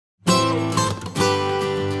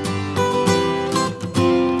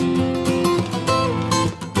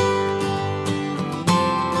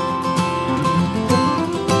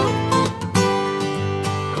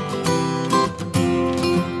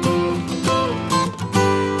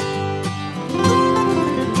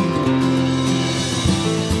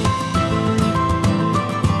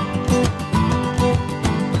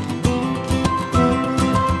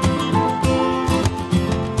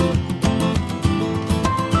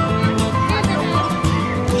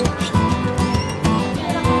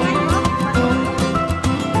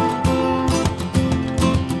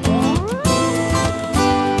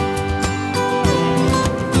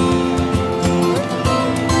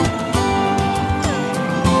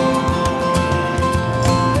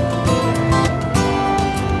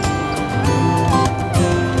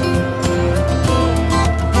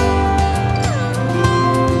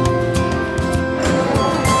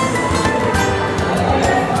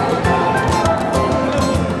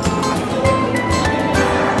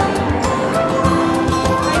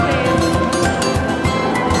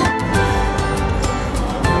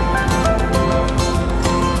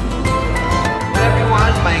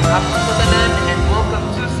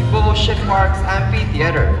Ocean Park's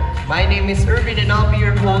amphitheater. My name is Irvin and I'll be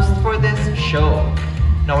your host for this show.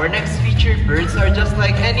 Now our next featured birds are just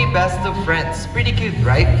like any best of friends. Pretty cute,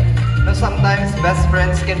 right? Now sometimes best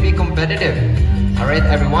friends can be competitive. Alright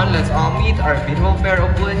everyone, let's all meet our beautiful pair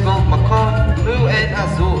of blue and gold macaw, blue and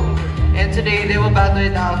azul. And today they will battle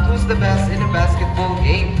it out who's the best in a basketball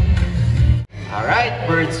game. Alright,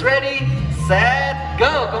 birds ready, set,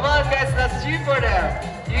 go! Come on guys, let's cheer for them!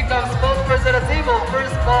 Here comes both birds at the table.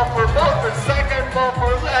 First ball for both, for second ball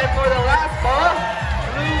for blue, and for the last ball,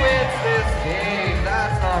 blue wins this game.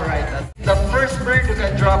 That's alright. The first bird who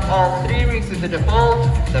can drop all 3 rings into the bowl,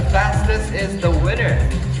 the fastest is the winner.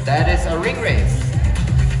 That is a ring race.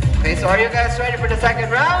 Okay, so are you guys ready for the second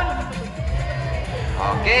round?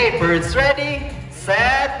 Okay, birds ready,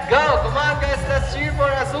 set, go! Come on guys, let's cheer for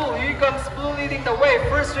Azul. Here comes blue leading the way.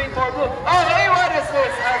 First ring for blue. Oh hey, what is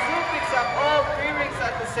this? Azul picks up all 3 rings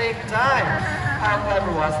at the same time. How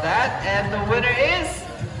clever was that? And the winner is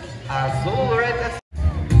Azul, right?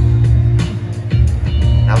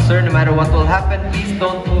 Now sir, no matter what will happen, please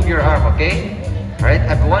don't move your arm, okay? Alright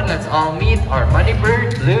everyone, let's all meet our money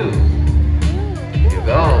bird, Blue. Here you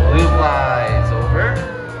go, Blue flies over.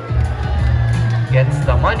 Gets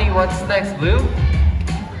the money, what's next, Blue?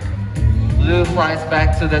 Blue flies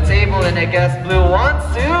back to the table and I guess Blue wants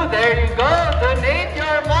to. There you go, donate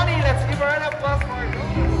your money. Let's give her an applause for her.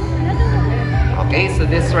 Okay, so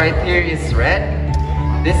this right here is red.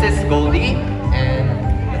 This is Goldie. And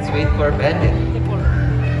let's wait for Bandit.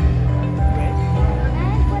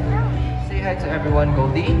 Say hi to everyone,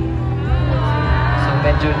 Goldie. So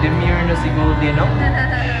medyo demure na si Goldie, no?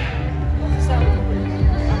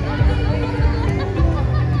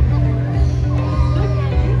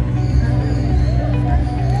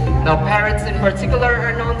 Now parrots in particular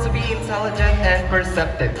are known to be intelligent and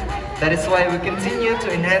perceptive. That is why we continue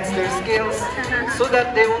to enhance their skills so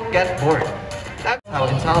that they won't get bored. That's how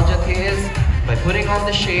intelligent he is, by putting all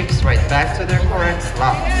the shapes right back to their correct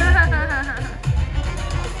slots.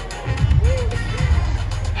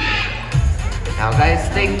 Now guys,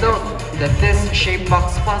 take note that this shape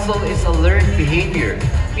box puzzle is a learned behavior,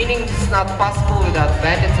 meaning it's not possible without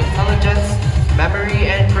Bandit's intelligence, memory,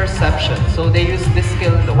 and perception. So they use this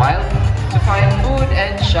skill in the wild to find food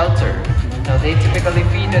and shelter. Now they typically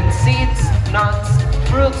feed on seeds, nuts,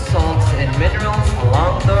 fruits, salts, and minerals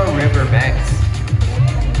along the riverbanks.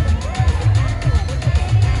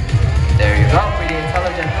 There you go, pretty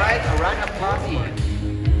intelligent, right? A round of applause.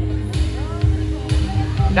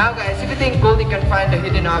 Now guys, if you think Goldie can find a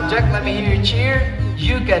hidden object, let me hear you cheer.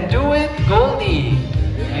 You can do it, Goldie!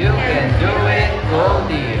 You can do it,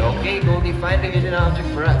 Goldie. Okay, Goldie, find the hidden object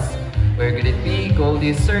for us. Where could it be? Goldie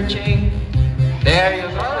is searching. There you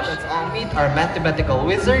go. Let's all meet our mathematical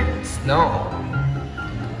wizard, Snow.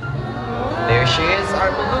 There she is,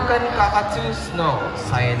 our Moluccan cockatoo, Snow.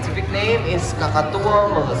 Scientific name is Kakatua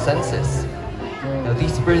molossensis. Now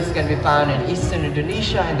these birds can be found in eastern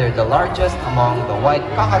Indonesia and they're the largest among the white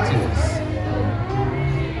cockatoos.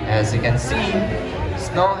 As you can see,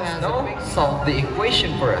 Snow has solved the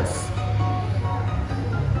equation for us.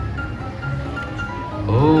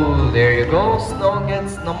 Oh, there you go. Snow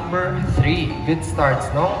gets number 3. Good start,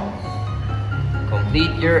 Snow.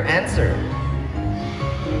 Complete your answer.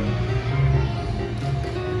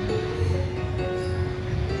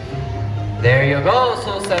 There you go.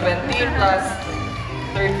 So 17 plus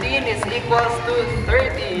 13 is equals to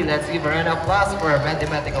 30. Let's give her an applause for our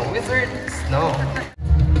mathematical wizard, Snow.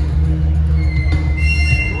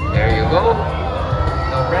 There you go.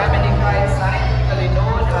 Now, Brahminica is scientifically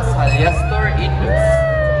known as Haliastor indus.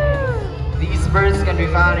 These birds can be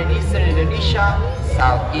found in eastern Indonesia,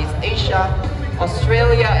 Southeast Asia,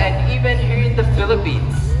 Australia, and even here in the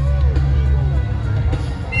Philippines.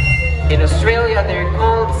 In Australia, they're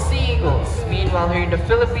called sea eagles. Meanwhile, here in the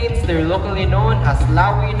Philippines, they're locally known as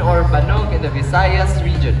lawin or banog in the Visayas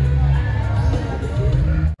region.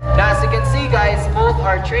 Now, as you can see guys, both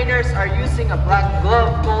our trainers are using a black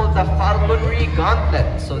glove called the falconry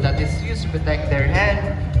gauntlet. So that is used to protect their hand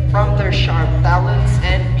from their sharp talons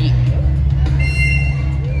and beak.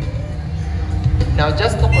 Now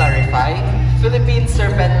just to clarify, Philippine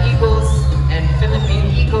serpent eagles and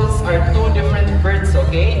Philippine eagles are 2 different birds,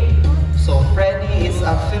 okay? So Freddy is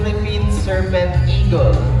a Philippine serpent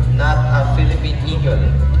eagle, not a Philippine eagle.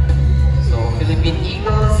 So Philippine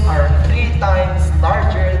eagles are 3 times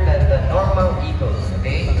larger than the normal eagles,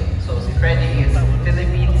 okay? So si Freddy is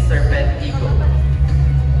Philippine serpent eagle.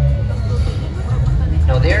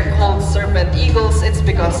 Now they're called serpent eagles, it's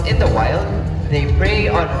because in the wild, they prey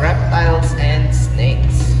on reptiles and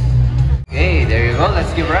snakes. Okay, there you go.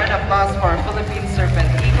 Let's give a round of applause for our Philippine serpent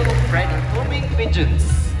eagle, Freddy. Homing pigeons.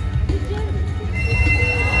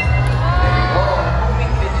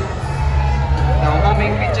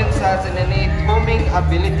 has an innate homing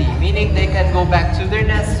ability, meaning they can go back to their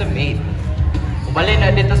nest to mate. Ubalin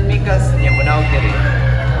na dito speakers, niya muna ako diri.